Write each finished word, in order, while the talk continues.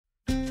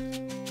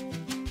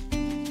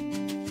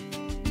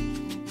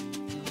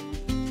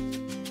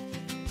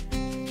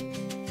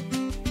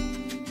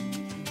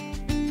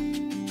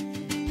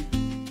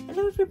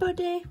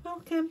everybody,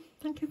 welcome.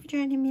 Thank you for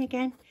joining me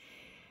again.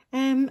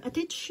 I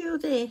did show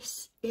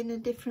this in a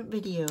different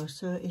video,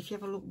 so if you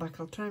have a look back,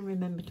 I'll try and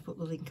remember to put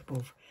the link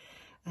above.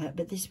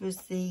 But this was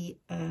the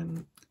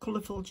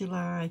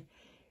ColorfulJuly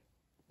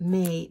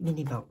May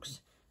mini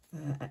box.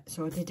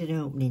 So I did an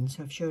opening,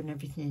 so I've shown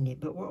everything in it.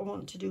 But what I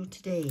want to do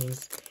today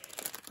is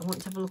I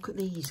want to have a look at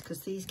these, because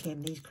these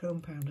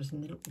chrome powders,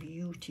 and they look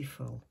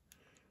beautiful.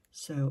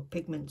 So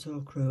pigments or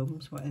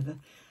chromes, whatever.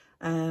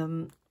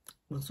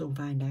 We'll soon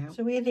find out.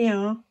 So here they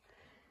are.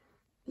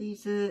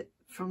 These are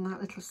from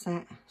that little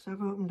set. So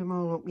I've opened them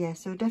all up. Yeah,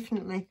 so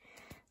definitely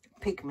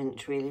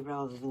pigments really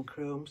rather than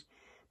chromes.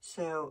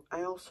 So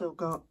I also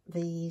got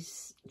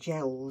these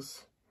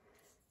gels,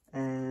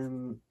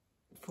 4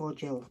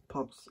 gel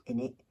pots in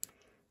it.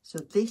 So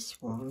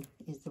this one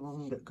is the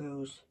one that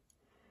goes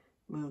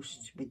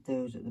most with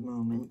those at the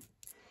moment.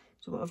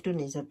 So what I've done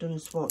is I've done a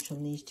swatch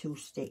on these 2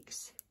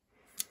 sticks.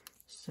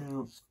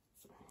 So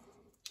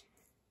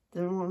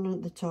the one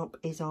at the top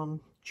is on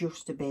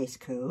just a base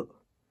coat.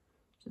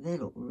 So they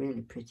look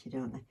really pretty,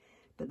 don't they?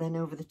 But then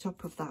over the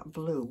top of that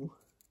blue,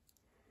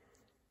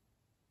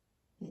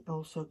 it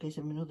also gives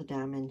them another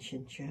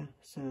dimension, sure.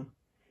 So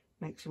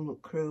makes them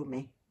look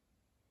chromy.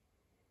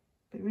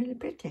 But really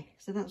pretty.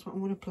 So that's what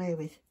I'm going to play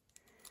with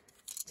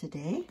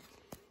today.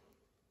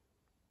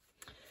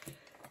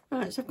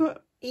 Right, so I've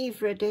got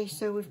Eve ready.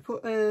 So we've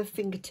put her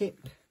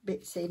fingertip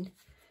bits in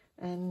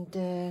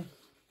and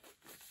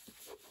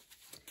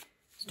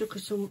stuck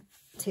some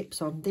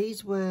tips on.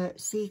 These were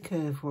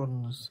C-curve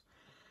ones.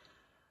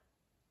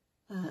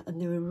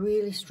 And they were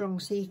really strong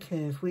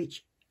C-curve,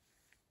 which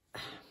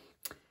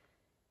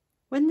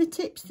when the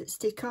tips that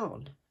stick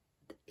on,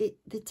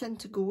 they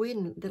tend to go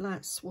in, they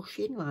like swoosh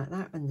in like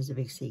that when there's a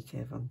big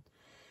C-curve on.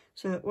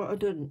 So what I've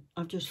done,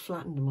 I've just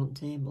flattened them on the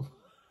table.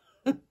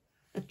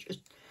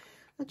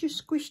 I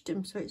just squished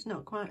them so it's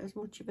not quite as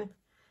much of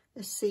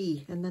a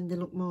C, and then they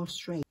look more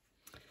straight.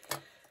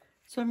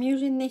 So I'm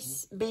using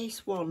this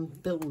base 1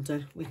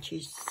 builder, which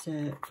is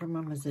from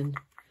Amazon.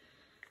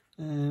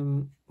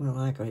 Well,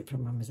 I got it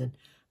from Amazon.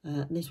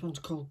 This one's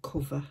called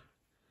Cover.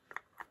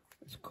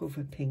 It's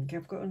Cover Pink.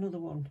 I've got another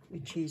one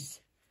which is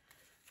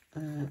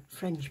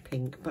French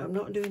Pink, but I'm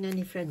not doing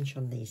any French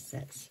on these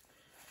sets.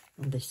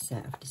 On this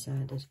set, I've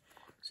decided.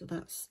 So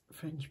that's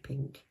French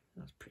Pink.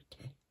 That's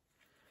pretty.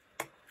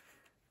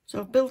 So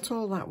I've built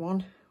all that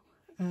one,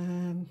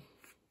 and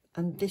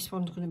this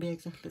one's going to be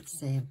exactly the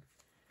same.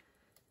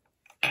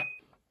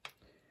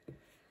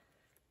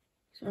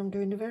 So I'm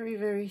doing a very,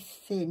 very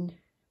thin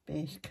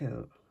base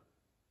coat.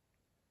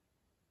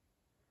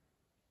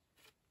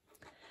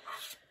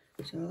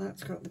 So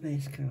that's got the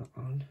base coat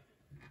on.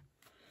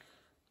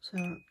 So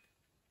I'm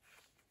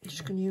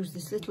just going to use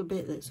this little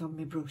bit that's on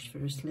my brush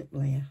for a slip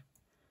layer.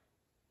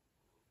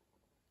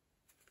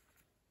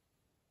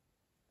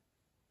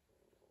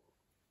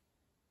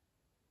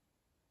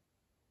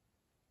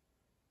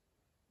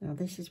 Now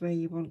this is where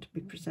you want to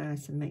be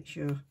precise and make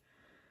sure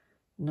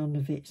none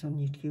of it's on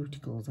your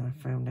cuticles, I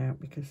found out,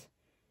 because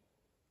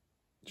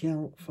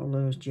gel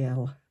follows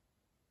gel.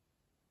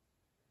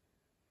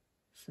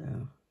 So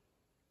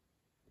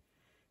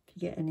if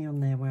you get any on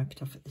there, wipe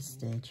it off at this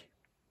stage.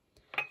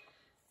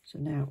 So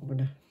now I'm going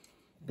to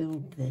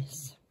build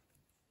this,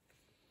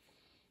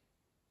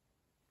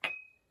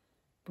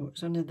 but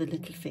it's under the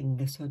little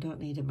finger, so I don't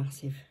need a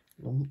massive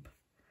lump.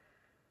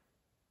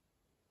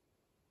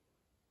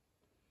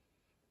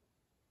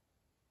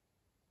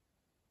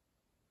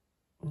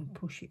 I'll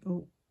push it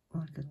up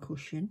like a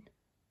cushion.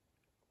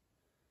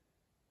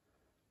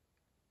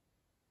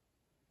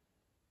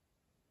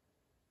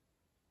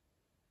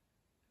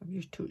 I've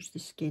just touched the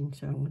skin,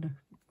 so I'm going to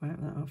wipe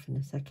that off in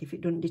a sec. If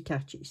it doesn't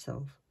detach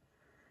itself,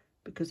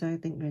 because I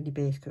think any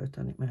base coat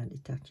on it might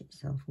detach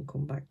itself and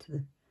come back to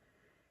the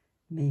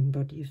main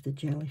body of the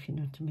gel, if you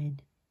know what I mean.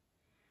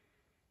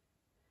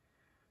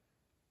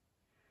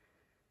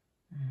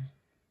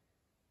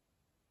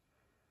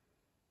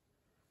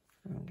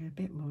 So I'll get a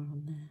bit more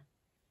on there.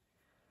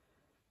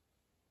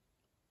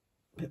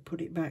 But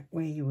put it back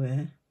where you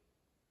were.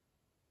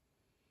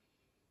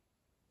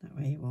 That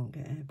way you won't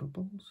get air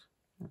bubbles.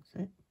 That's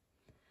it.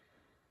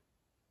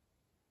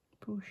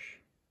 Push.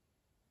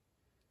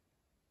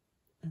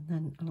 And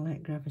then I'll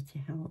let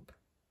gravity help.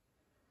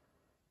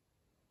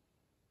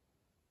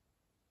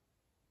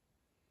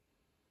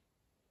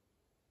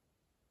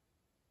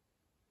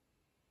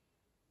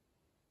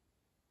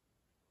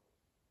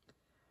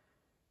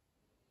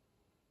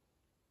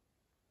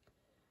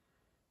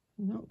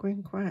 I'm not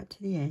going quite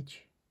to the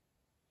edge.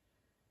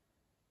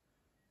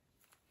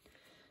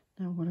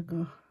 Now I want to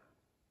go.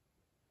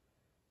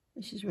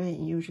 This is where you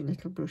can use your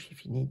little brush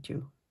if you need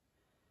to.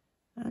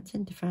 I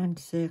tend to find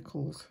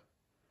circles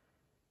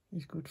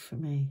is good for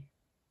me.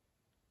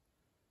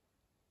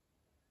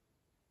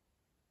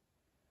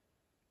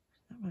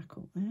 Put that back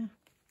up there,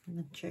 and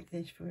then check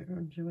this before it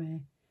runs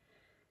away.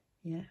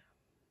 Yeah.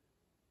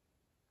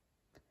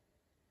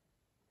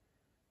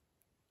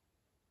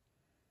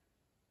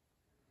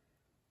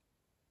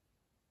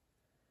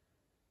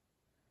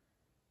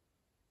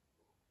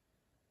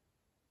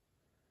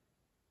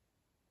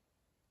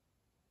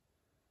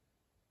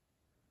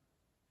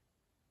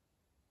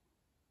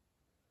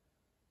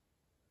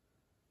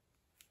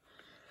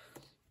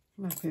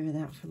 I'm happy with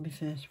that for my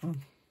first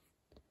one.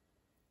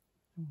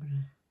 I'm going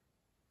to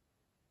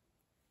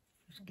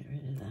just get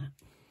rid of that.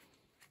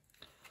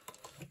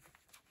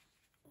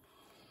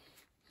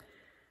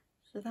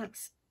 So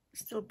that's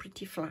still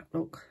pretty flat,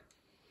 look.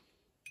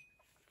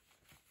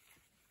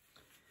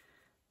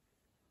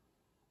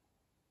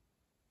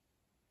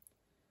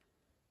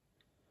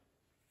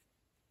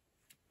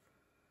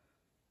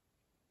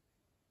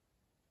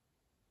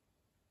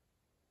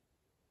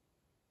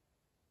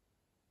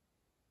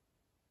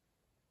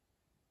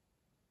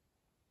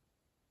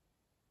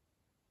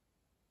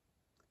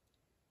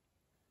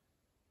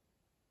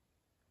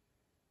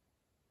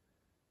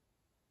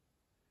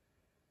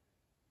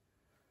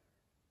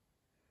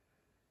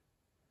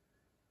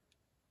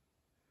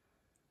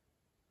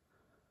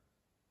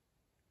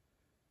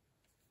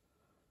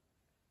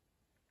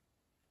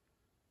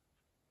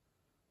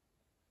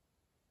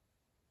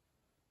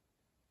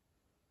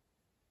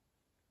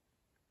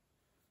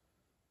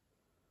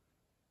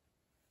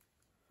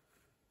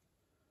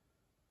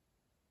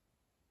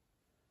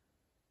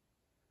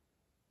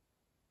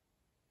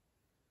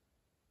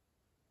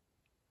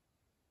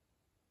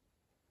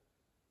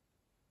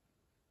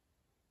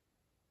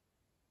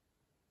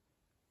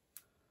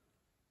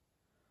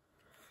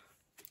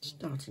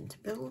 Starting to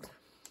build.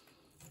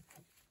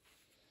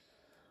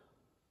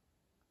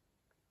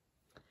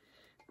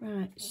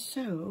 Right,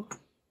 so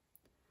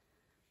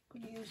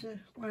I'm going to use a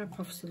wipe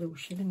off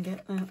solution and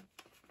get that.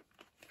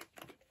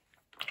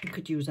 You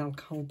could use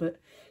alcohol, but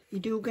you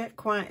do get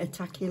quite a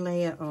tacky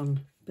layer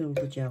on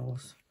builder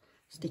gels,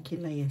 sticky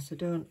layer, so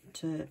don't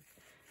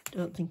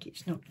think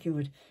it's not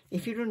cured.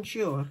 If you're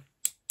unsure,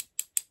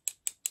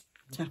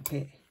 tap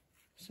it.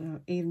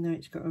 So even though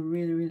it's got a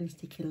really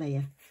sticky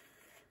layer,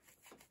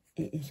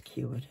 it is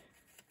cured.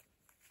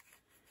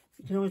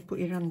 You can always put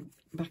your hand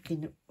back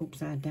in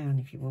upside down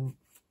if you want.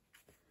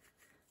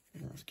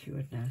 And that's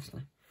cured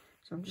nicely.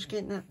 So I'm just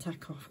getting that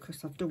tack off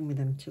because I've done with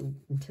them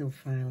until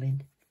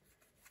filing.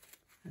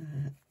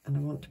 And I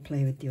want to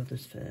play with the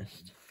others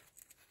first.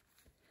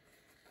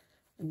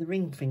 And the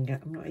ring finger,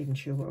 I'm not even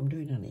sure what I'm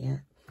doing on it yet.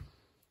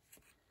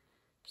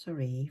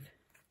 Sorry, Eve.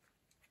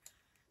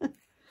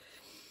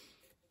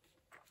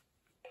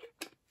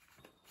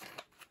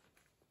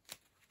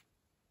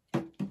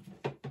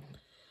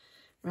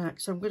 Right,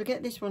 so I'm going to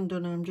get this one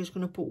done and I'm just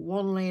going to put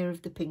one layer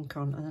of the pink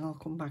on and then I'll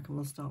come back and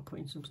we'll start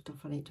putting some stuff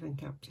on it to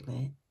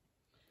encapsulate.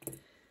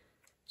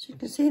 So you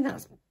can see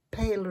that's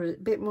paler, a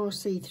bit more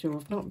see-through.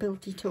 I've not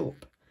built it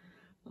up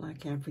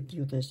like I have with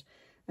the others.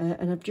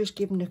 And I've just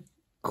given a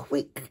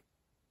quick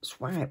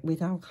swipe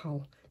with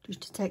alcohol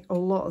just to take a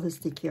lot of the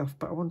sticky off,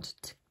 but I wanted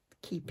to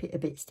keep it a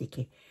bit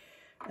sticky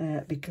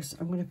because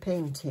I'm going to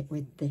paint it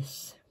with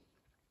this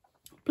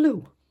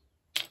blue.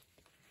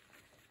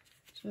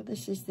 So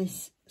this is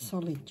this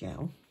solid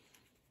gel.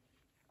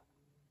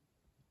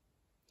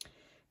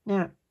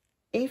 Now,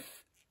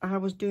 if I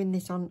was doing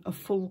this on a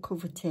full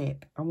cover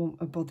tape, I wouldn't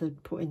have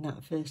bothered putting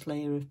that first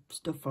layer of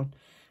stuff on.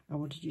 I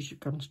would have just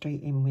gone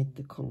straight in with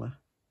the colour.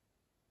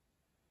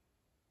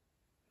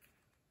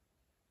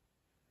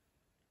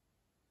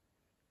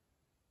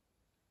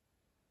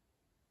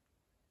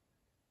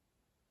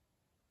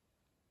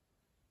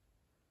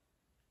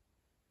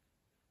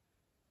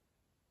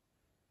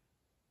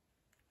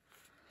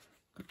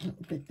 Got a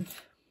little bit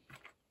of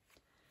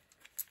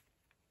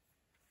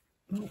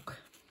milk.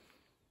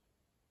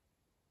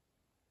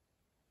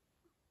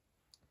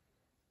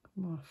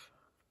 Come off.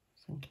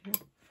 Thank you.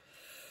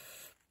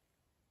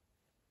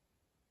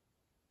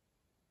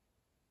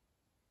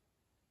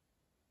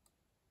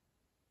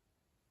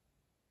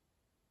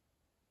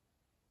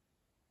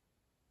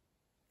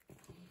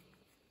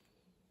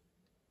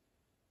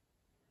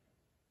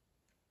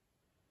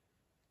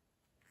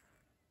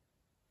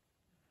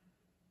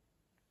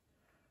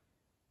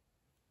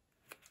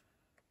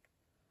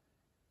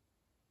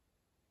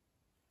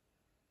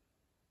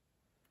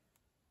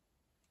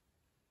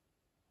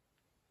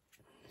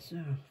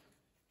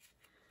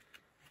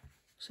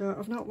 So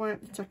I've not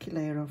wiped the tacky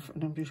layer off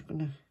and I'm just going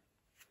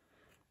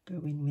to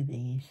go in with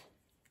these.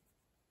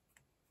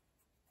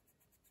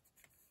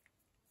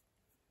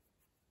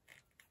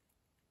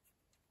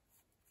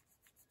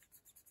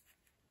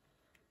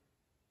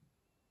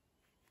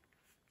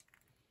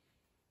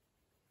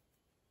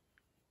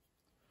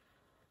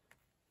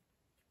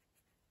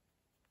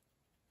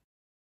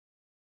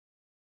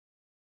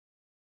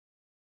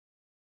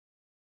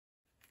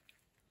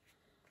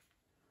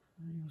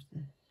 I'll use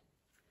the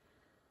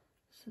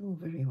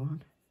silvery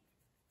one.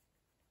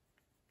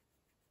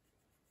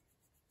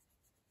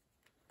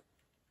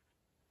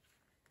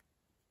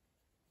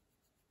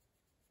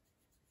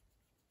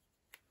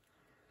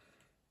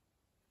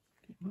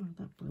 Bit more of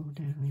that blue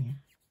down here.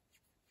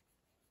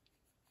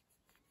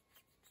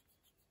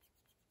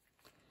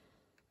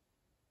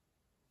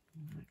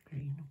 And that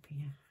green up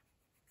here.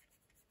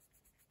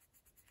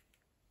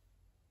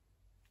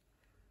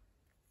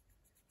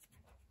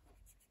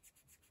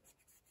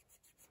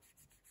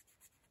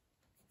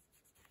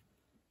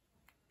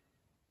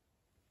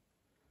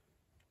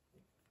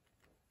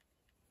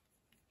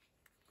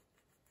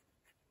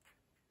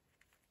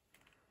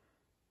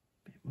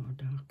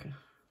 or darker.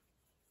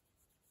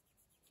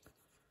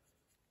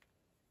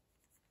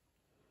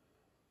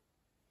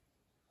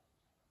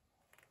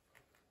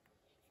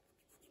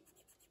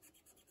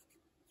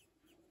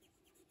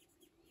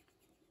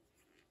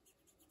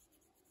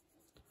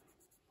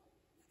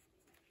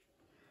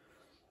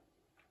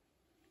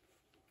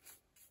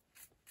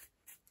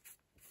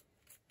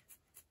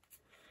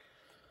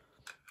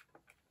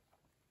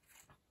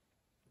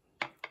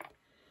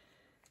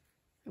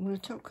 I'm going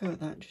to top coat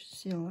that just to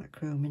see all that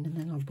chrome in, and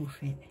then I'll buff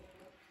it.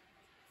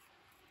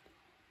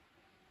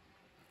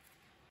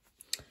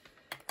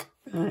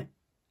 Right,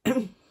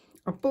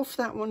 I've buffed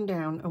that one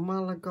down, and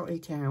while I got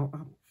it out, I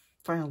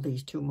filed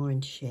these two more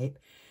into shape.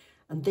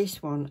 And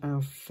this one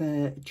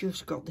I've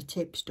just got the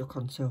tip stuck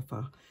on so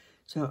far.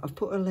 So I've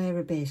put a layer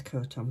of base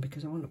coat on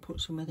because I want to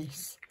put some of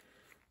this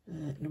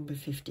number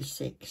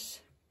 56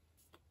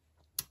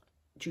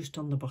 just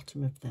on the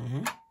bottom of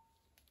there.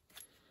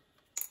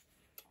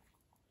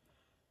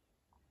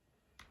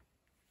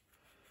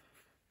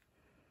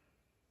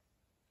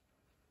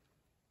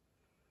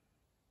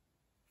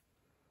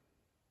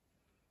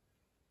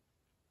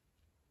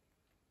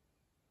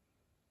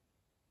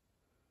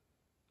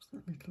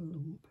 That little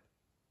lump.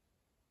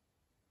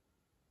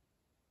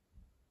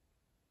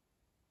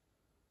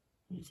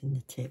 It's in the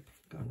tip.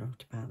 Got a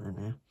note about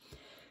that now.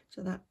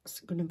 So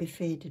that's going to be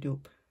faded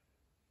up.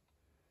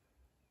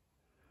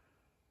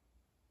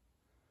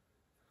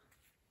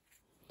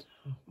 So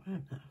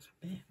wipe that off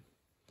a bit.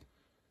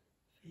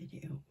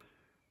 Fade it up.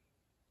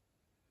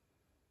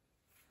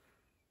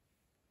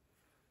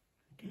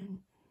 Again.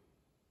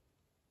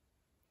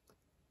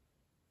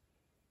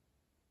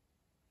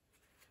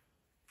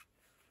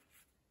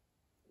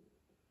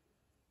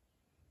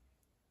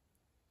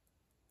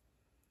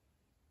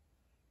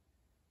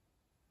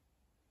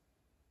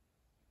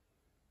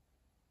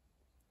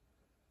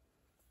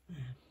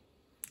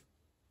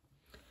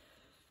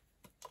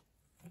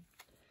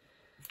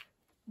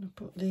 I'll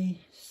put the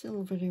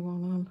silvery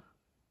one on.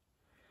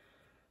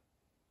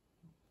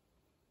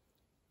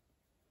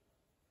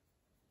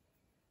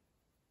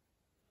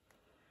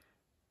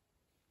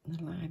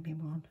 The limey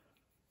one.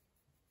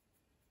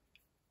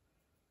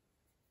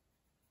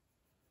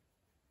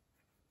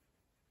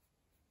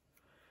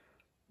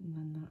 And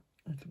then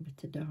that little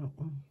bit of dark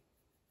one.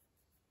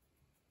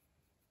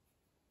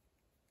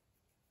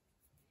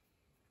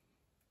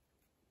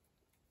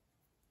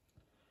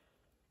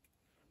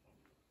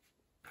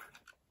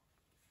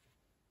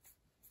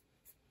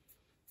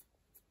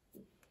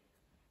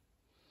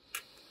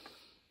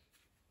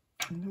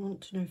 And I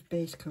want to know if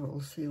base coat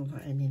will seal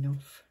that in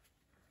enough.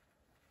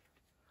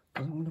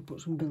 Because I want to put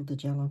some builder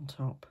gel on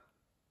top.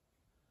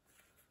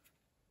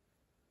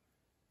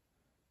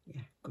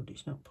 Yeah, good,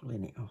 it's not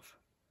pulling it off.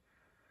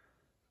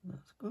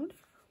 That's good.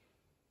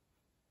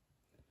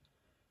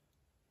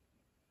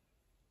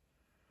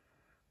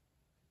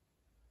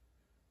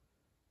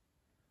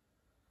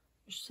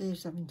 Just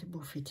saves having to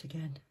buff it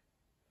again.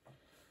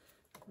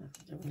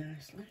 That's done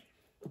nicely.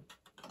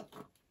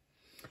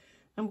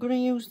 I'm going to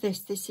use this.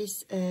 This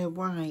is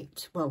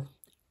white, well,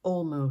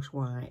 almost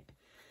white.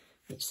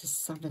 It's a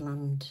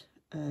Saviland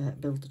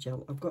builder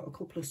gel. I've got a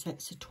couple of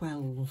sets of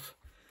 12.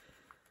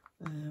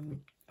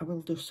 I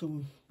will do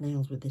some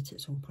nails with it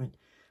at some point.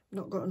 I've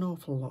not got an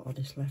awful lot of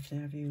this left.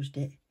 I've used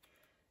it.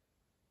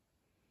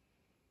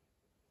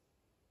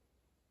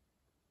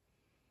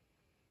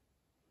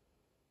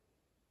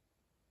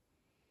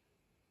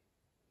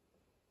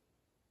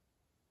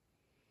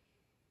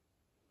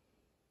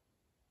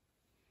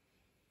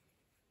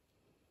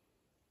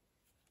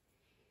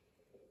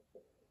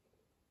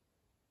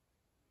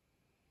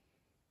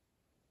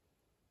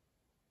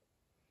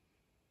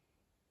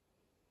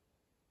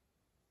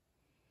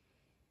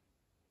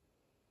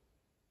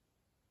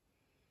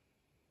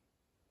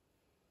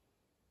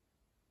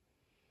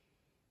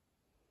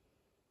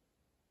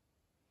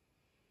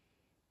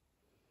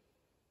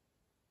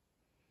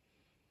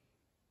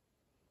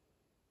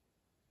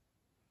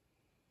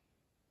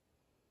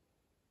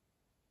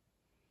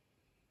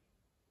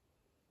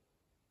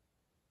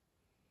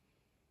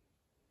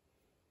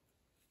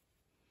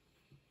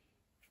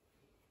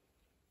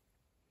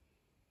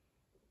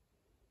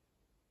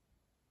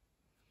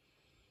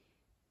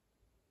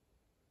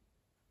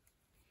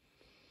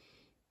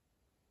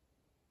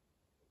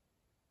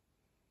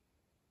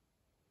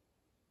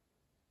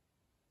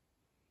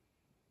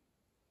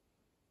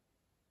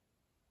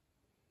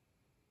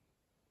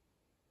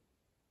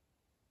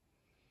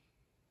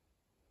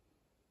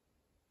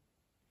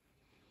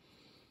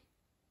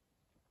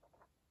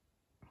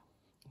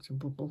 It's a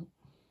bubble.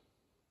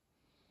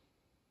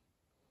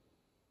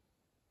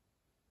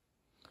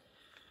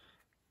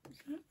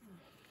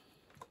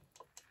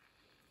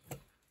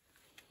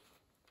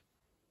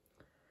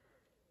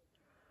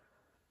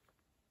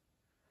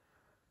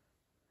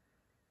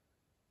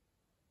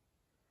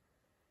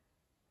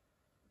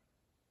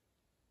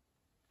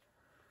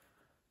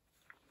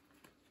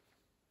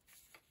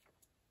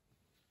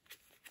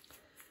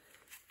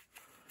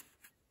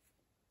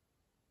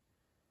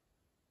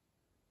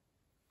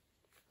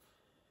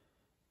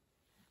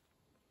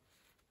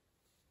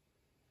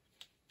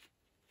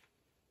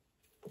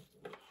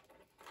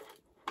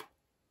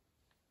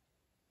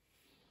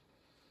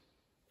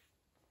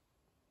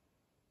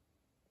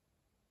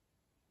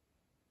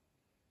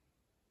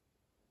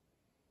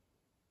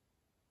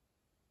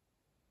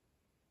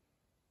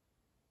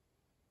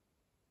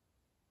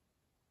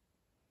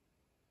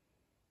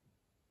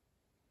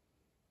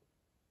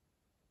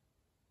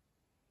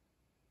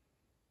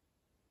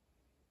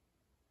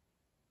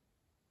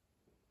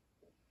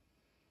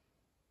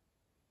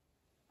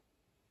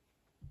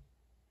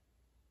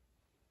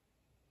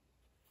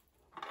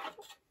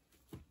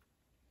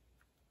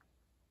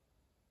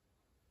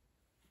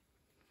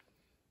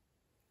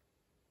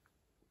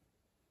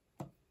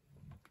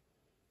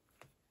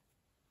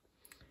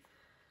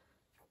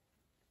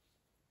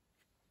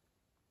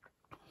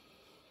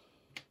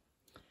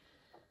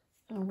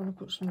 I'm going to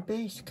put some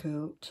base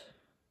coat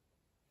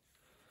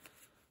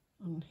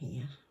on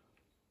here.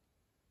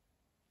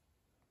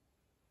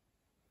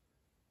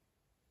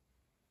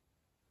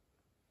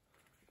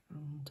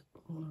 And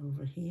all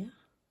over here.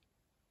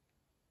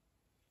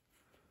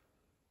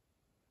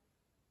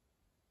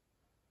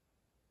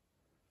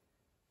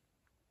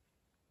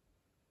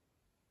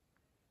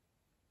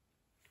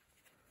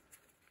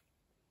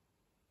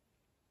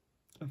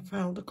 I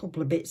found a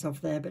couple of bits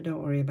off there, but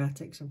don't worry about it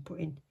because I'm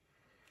putting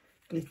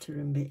glitter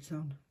and bits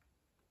on.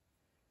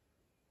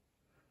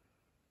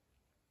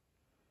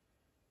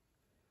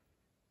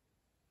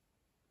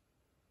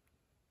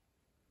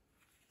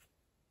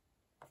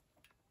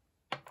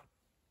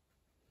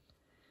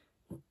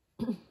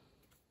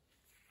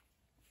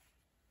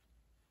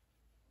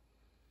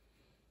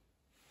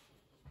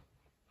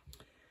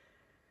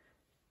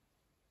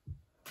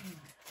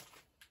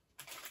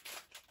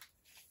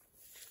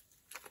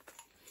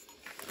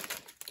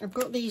 I've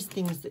got these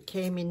things that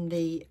came in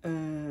the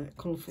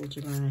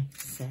ColorfulJuly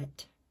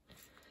set.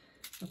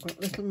 I've got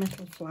little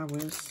metal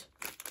flowers,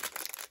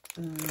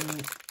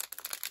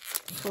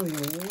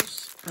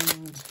 foils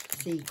and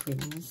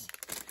sequins.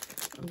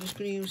 I'm just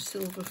going to use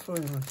silver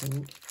foil, I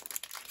think,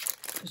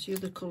 because the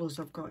other colours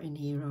I've got in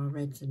here are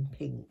reds and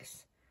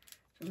pinks.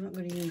 So I'm not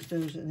going to use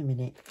those at the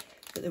minute.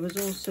 But there was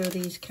also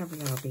these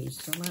caviar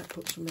beads, so I might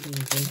put some of these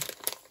in.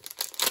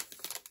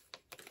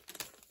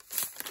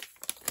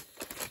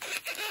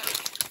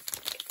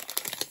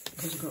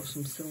 Because I've got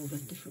some silver,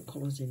 different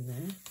colours in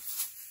there.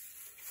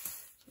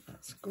 So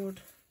that's good.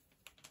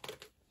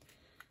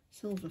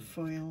 Silver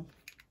foil.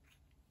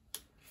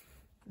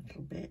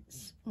 Little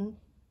bits. Oh,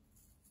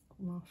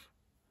 come off.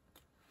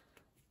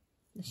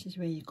 This is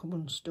where you come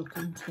unstuck,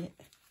 isn't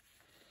it?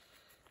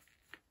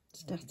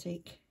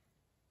 Static.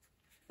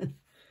 What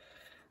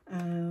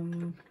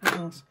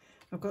else?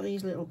 I've got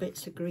these little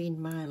bits of green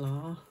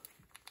mylar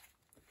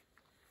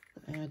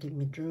that I had in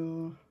my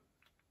drawer.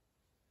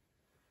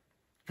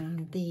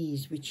 And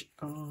these, which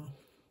are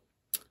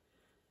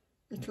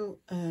little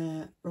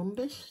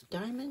rhombus,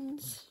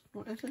 diamonds,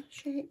 whatever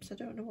shapes. I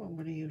don't know what I'm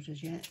going to use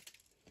as yet.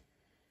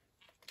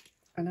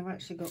 And I've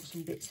actually got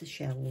some bits of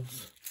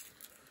shells.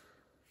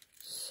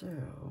 So,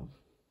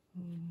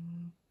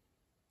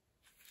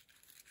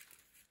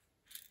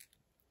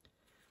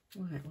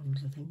 white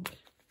ones, I think.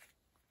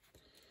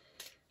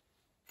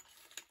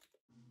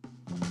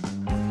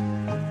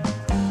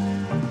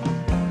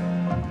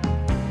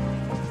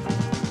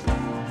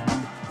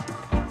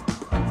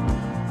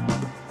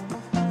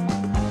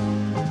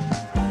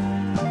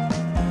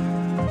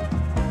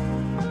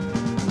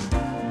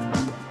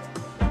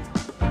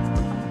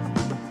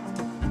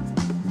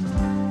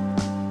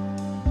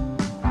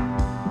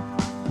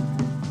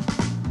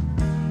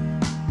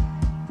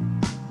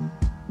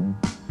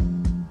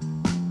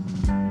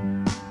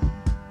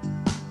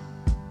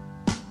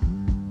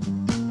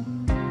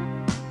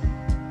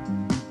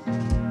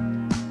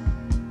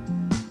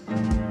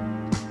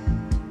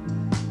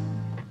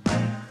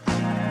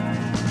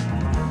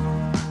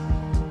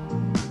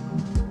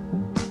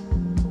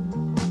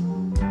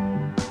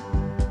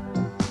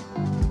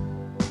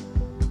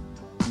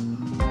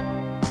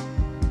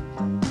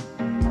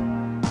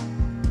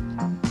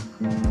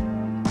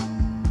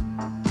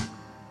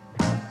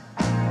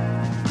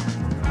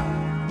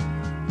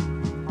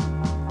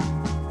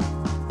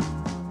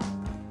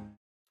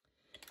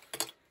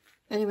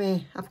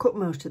 Anyway, I've cut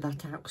most of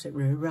that out because it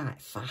were a right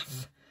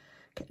faff.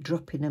 Kept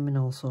dropping them and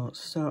all sorts.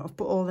 So I've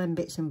put all them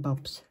bits and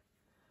bobs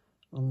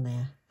on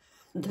there.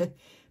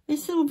 My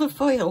silver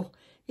foil,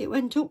 it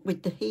went up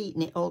with the heat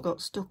and it all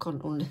got stuck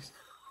on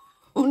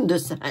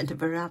underside of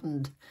her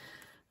hand.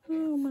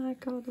 Oh my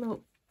God,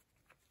 look.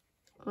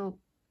 Oh.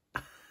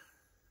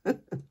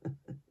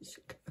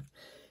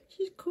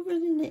 She's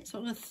covered in it. It's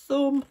on her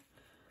thumb.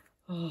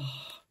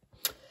 Oh.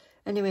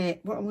 Anyway,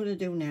 what I'm going to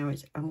do now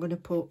is I'm going to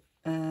put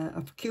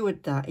I've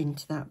cured that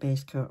into that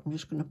base coat. I'm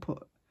just going to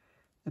put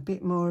a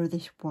bit more of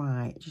this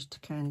white just to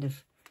kind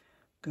of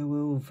go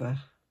over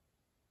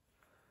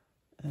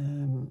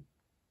the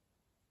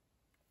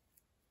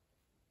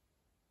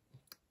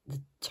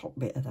top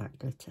bit of that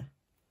glitter,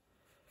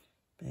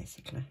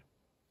 basically,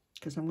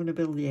 because I'm going to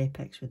build the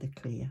apex with a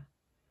clear.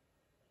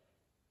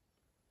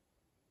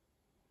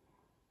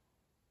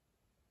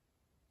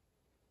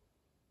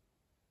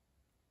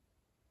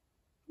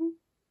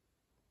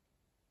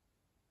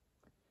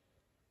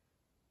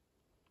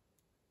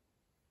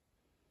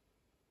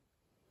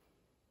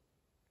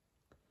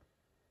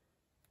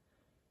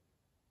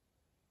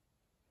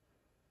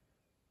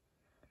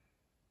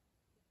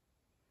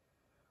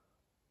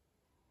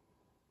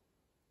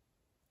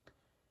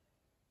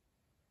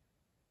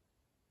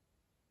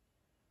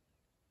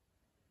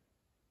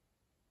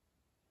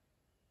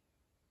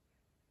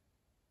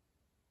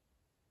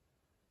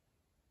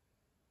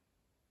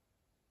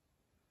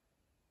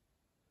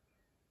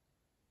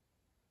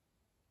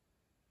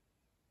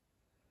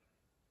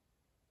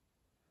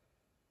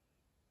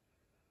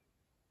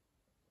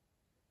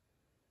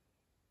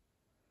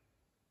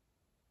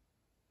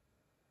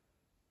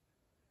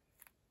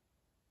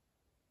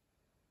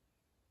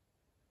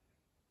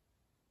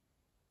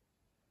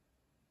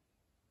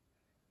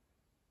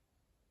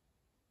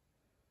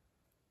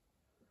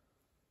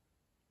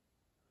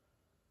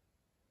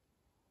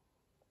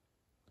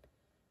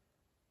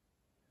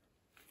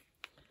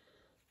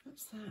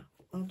 That's that.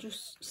 I'll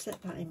just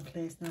set that in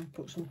place now and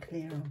put some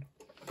clear on.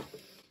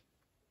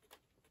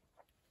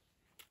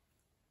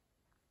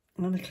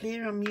 And the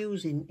clear I'm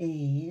using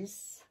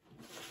is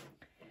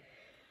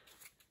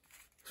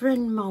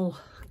Friendmol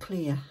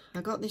Clear. I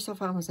got this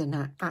off Amazon.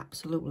 I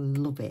absolutely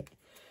love it.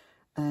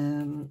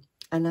 And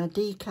I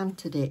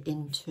decanted it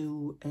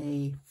into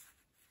a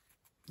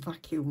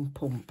vacuum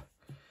pump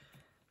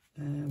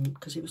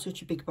because it was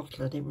such a big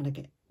bottle. I didn't want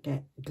to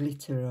get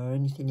glitter or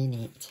anything in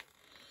it.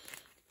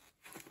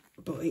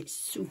 But it's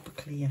super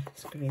clear.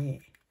 It's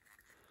great.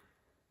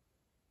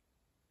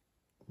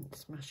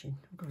 It's smashing.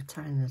 I've got a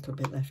tiny little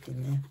bit left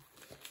in there.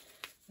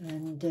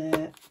 And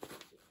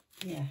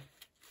yeah,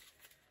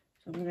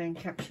 so I'm going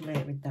to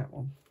encapsulate with that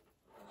one.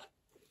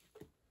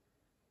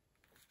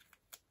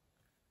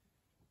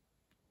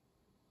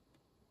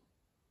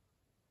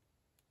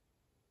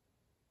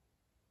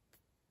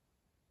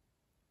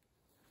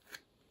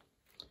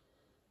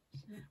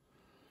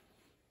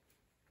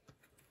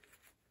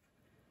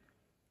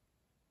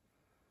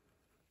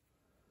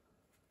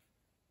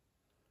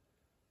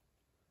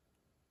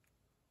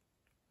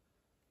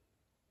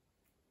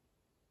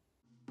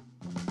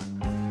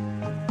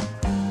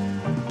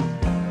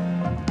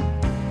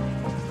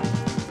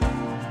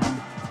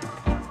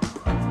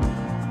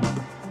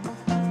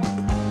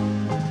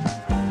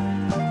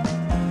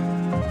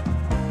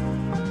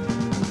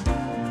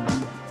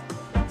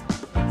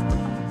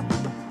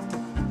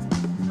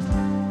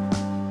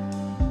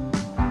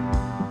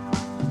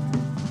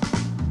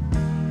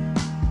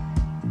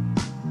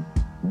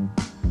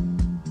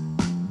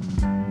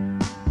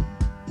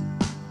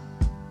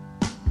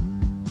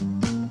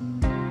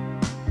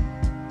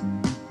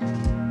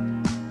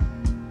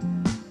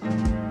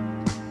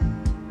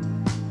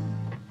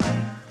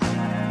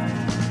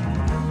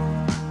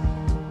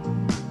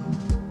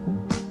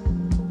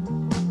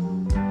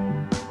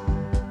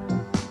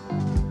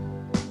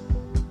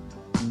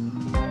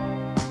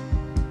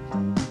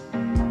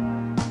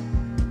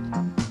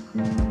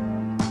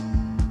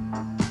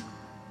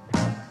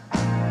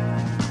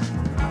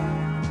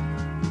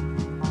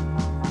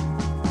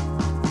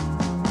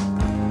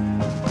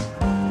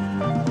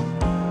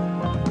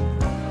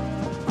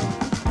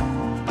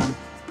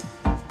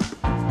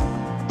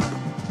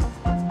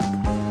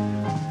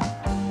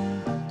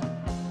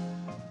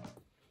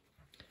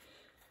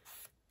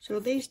 So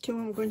these two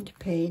I'm going to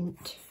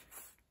paint.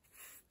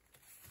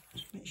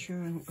 Just make sure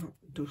I haven't got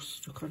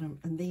dust stuck on them.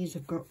 And these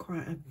have got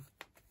quite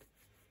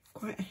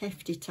a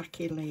hefty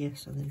tacky layer,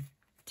 so then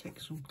take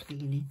some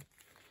cleaning.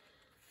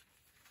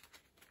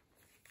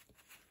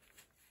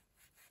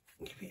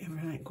 Give it a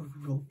right good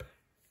rub.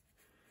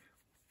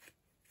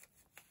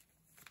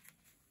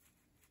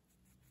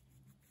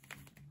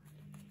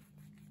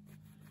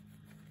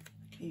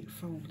 Keep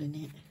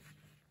folding it.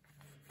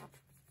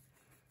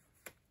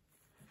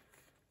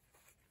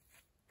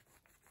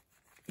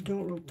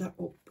 Don't rub that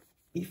up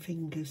your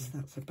fingers,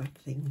 that's a bad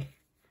thing.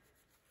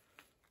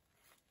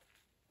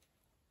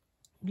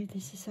 Give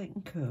this a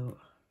second coat.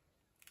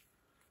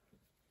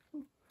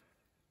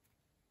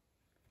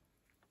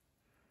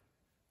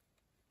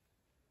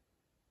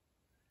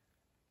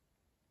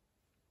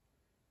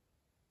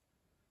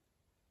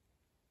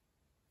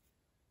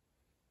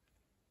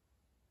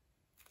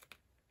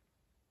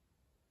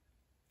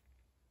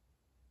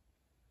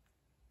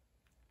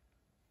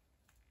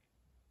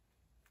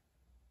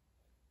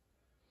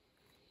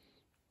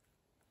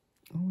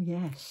 Oh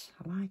yes,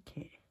 I like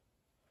it.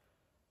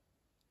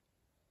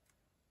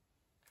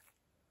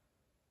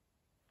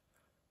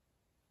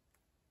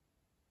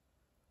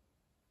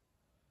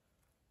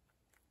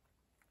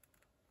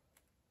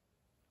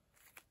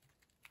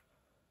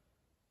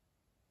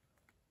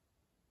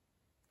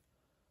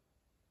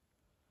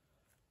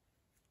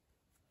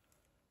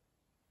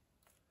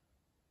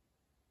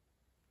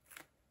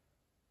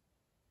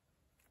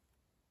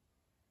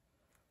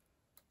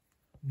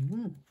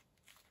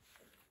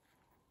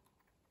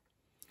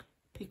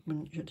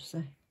 Pigment, should I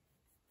say.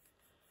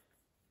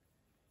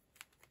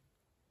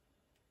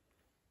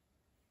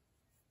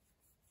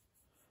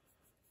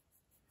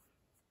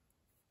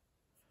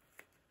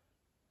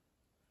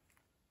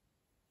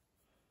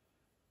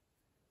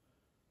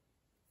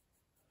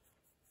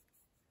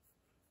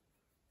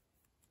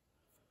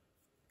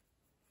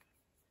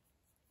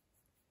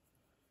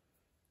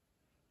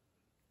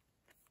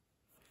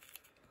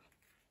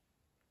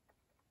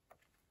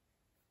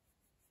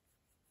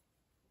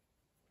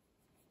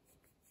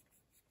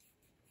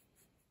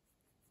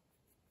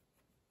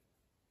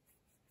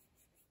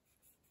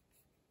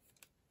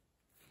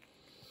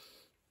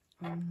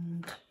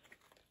 And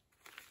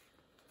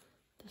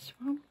this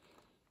one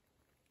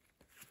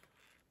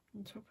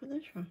on top of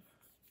this one.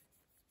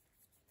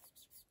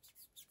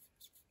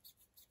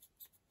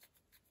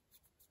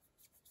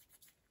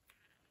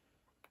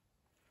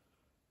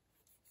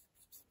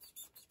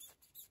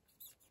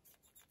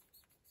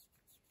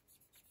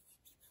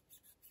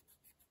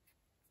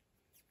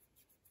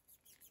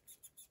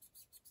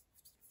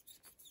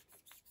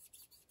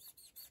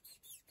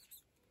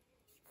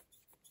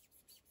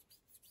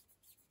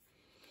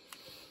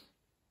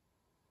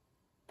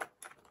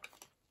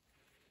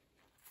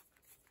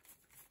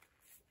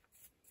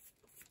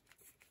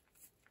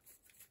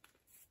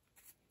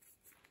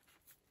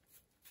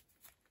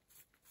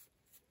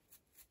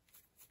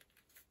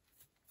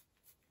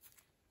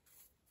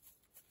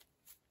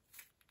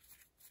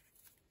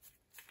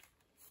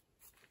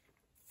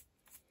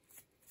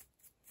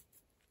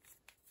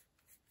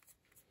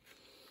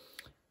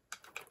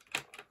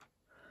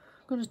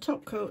 going to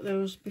top coat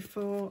those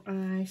before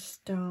I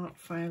start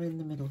filing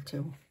the middle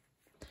two.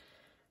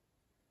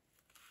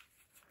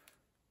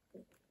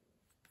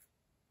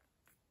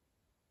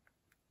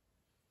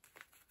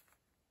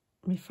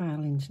 My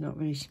filing's not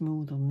very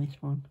smooth on this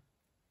one.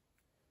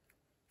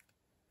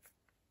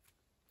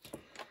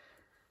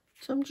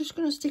 So I'm just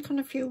going to stick on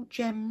a few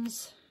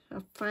gems.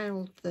 I've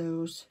filed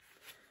those.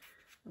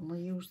 And we'll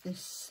use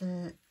this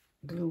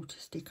glue to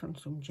stick on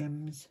some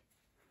gems.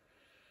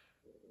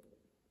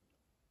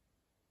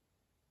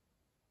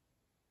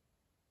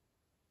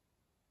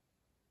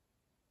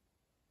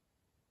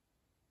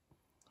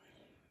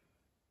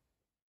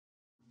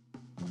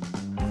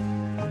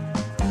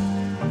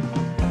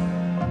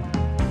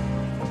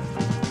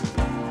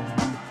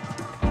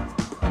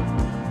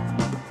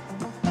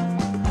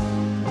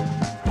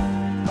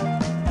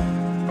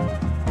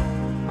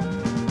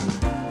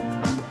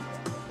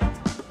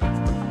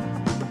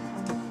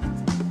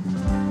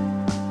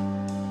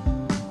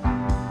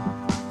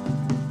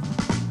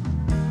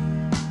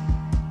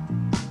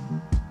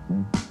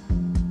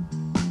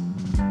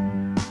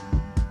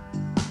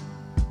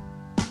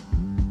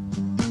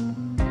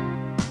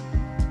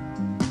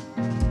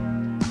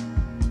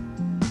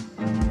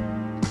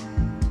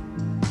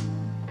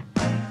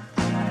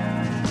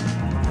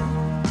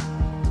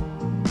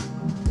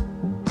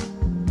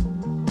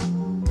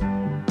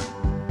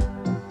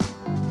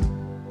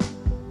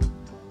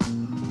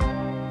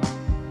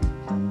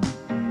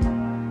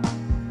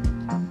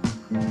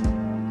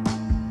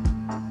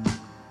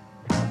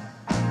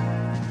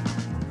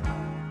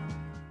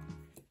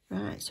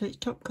 So it's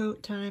top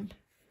coat time.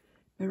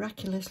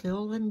 Miraculously,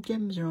 all them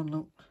gems are on,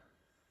 look.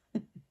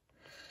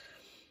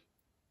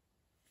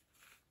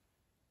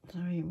 So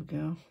here we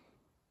go.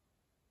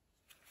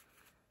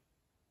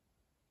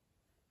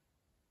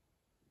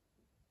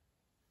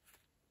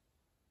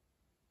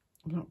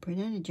 I'm not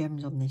putting any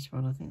gems on this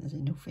one. I think there's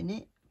enough in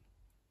it.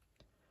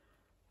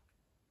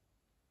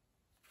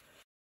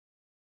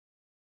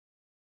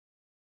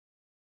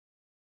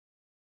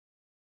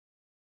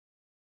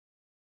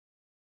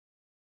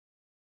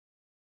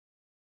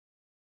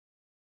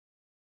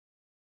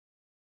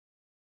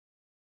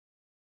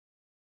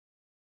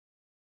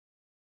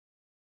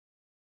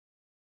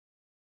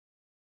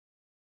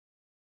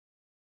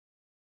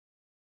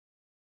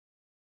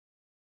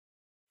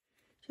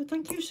 So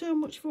thank you so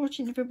much for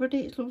watching,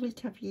 everybody. It's lovely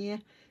to have you here.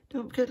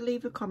 Don't forget to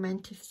leave a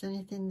comment if there's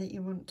anything that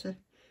you want to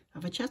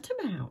have a chat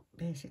about,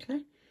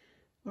 basically.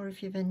 Or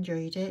if you've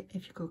enjoyed it,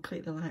 if you could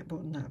click the like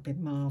button, that would be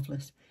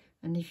marvellous.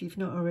 And if you've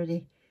not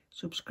already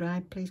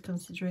subscribed, please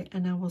consider it.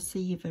 And I will see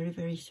you very,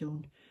 very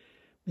soon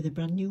with a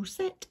brand new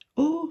set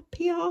or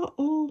PR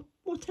or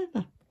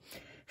whatever.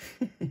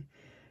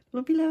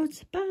 Love you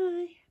loads.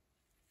 Bye.